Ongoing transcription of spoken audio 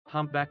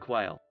Humpback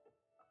whale.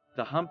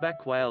 The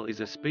humpback whale is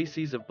a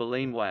species of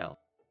baleen whale.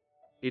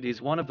 It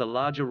is one of the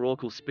larger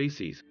rorqual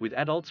species, with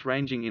adults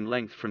ranging in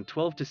length from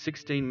 12 to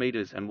 16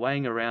 meters and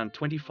weighing around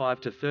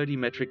 25 to 30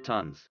 metric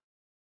tons.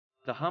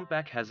 The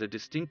humpback has a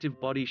distinctive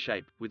body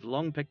shape, with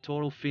long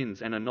pectoral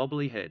fins and a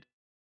knobbly head.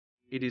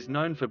 It is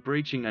known for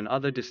breaching and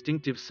other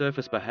distinctive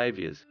surface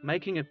behaviors,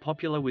 making it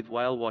popular with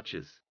whale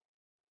watchers.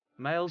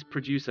 Males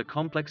produce a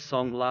complex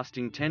song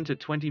lasting 10 to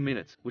 20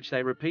 minutes, which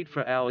they repeat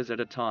for hours at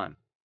a time.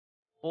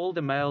 All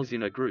the males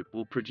in a group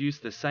will produce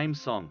the same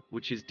song,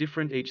 which is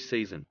different each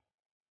season.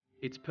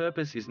 Its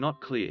purpose is not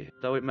clear,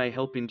 though it may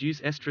help induce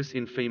estrus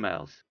in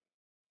females.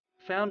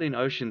 Found in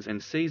oceans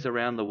and seas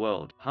around the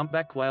world,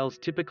 humpback whales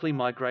typically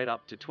migrate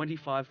up to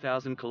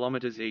 25,000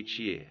 kilometers each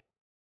year.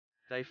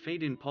 They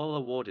feed in polar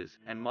waters,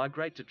 and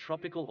migrate to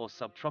tropical or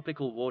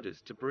subtropical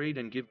waters to breed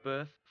and give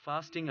birth,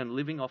 fasting and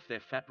living off their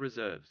fat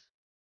reserves.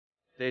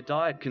 Their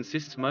diet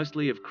consists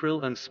mostly of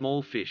krill and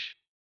small fish.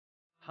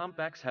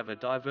 Humpbacks have a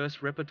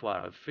diverse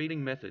repertoire of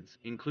feeding methods,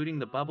 including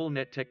the bubble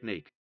net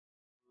technique.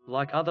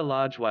 Like other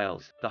large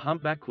whales, the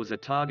humpback was a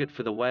target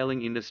for the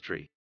whaling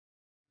industry.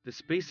 The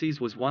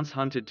species was once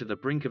hunted to the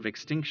brink of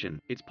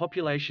extinction. Its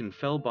population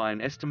fell by an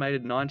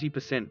estimated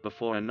 90%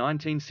 before a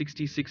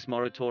 1966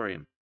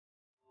 moratorium.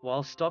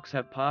 While stocks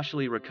have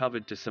partially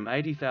recovered to some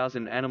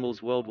 80,000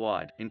 animals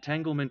worldwide,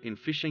 entanglement in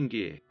fishing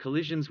gear,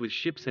 collisions with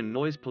ships and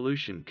noise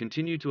pollution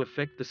continue to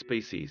affect the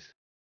species.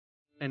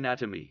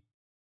 Anatomy.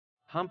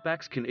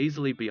 Humpbacks can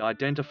easily be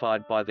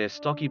identified by their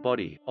stocky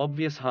body,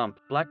 obvious hump,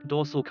 black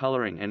dorsal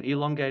coloring and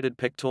elongated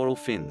pectoral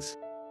fins.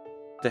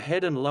 The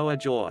head and lower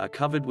jaw are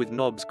covered with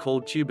knobs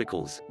called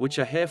tubercles, which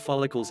are hair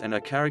follicles and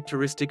are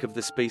characteristic of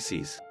the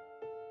species.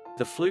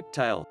 The fluke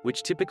tail,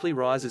 which typically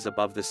rises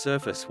above the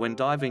surface when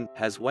diving,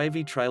 has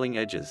wavy trailing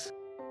edges.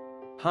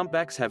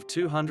 Humpbacks have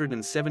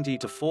 270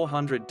 to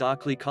 400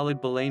 darkly colored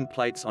baleen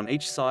plates on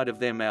each side of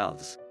their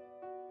mouths.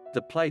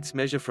 The plates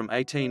measure from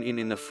 18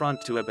 in the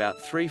front to about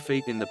 3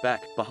 feet in the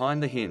back,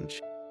 behind the hinge.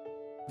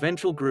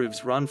 Ventral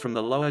grooves run from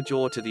the lower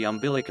jaw to the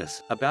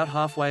umbilicus, about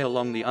halfway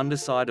along the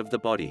underside of the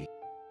body.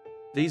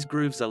 These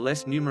grooves are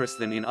less numerous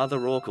than in other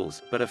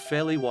rorquals, but are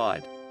fairly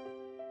wide.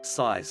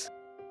 Size.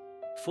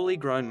 Fully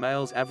grown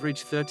males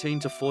average 13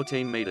 to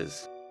 14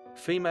 meters.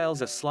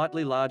 Females are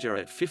slightly larger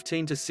at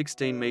 15 to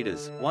 16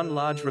 meters. One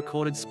large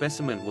recorded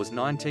specimen was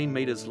 19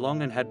 meters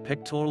long and had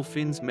pectoral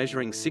fins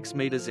measuring 6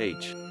 meters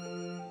each.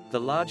 The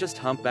largest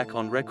humpback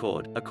on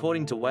record,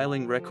 according to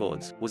whaling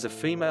records, was a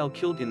female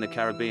killed in the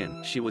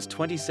Caribbean. She was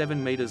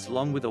 27 meters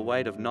long with a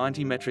weight of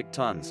 90 metric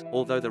tons,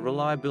 although the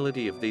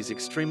reliability of these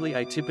extremely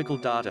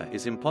atypical data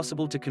is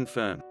impossible to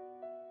confirm.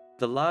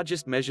 The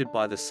largest measured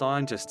by the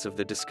scientists of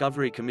the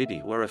Discovery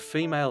Committee were a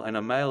female and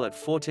a male at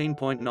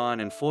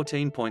 14.9 and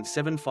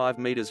 14.75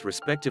 meters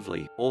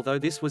respectively, although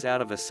this was out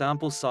of a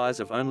sample size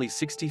of only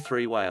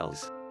 63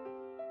 whales.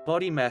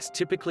 Body mass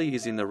typically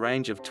is in the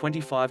range of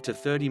 25 to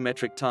 30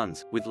 metric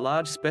tons, with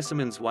large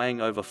specimens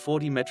weighing over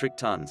 40 metric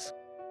tons.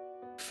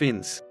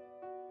 Fins.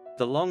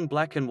 The long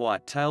black and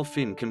white tail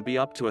fin can be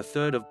up to a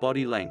third of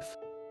body length.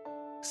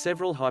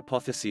 Several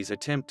hypotheses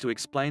attempt to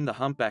explain the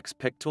humpback's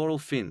pectoral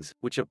fins,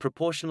 which are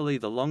proportionally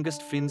the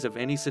longest fins of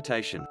any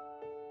cetacean.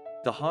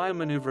 The higher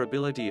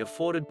maneuverability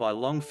afforded by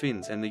long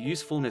fins and the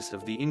usefulness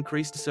of the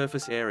increased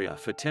surface area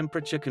for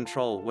temperature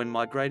control when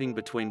migrating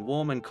between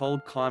warm and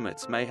cold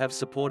climates may have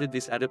supported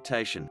this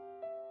adaptation.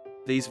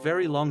 These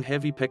very long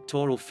heavy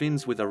pectoral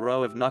fins with a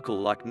row of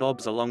knuckle-like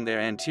knobs along their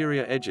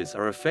anterior edges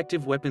are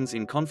effective weapons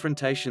in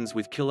confrontations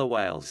with killer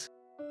whales.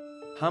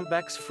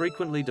 Humpbacks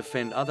frequently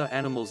defend other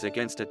animals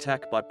against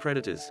attack by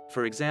predators.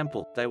 For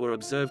example, they were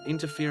observed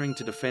interfering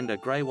to defend a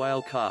grey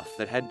whale calf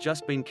that had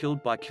just been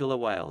killed by killer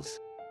whales.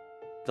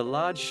 The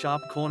large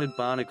sharp-cornered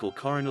barnacle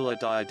Coronula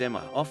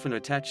diadema often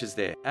attaches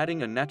there,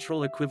 adding a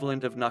natural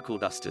equivalent of knuckle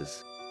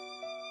dusters.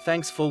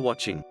 Thanks for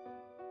watching.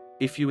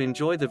 If you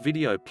enjoy the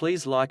video,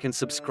 please like and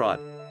subscribe.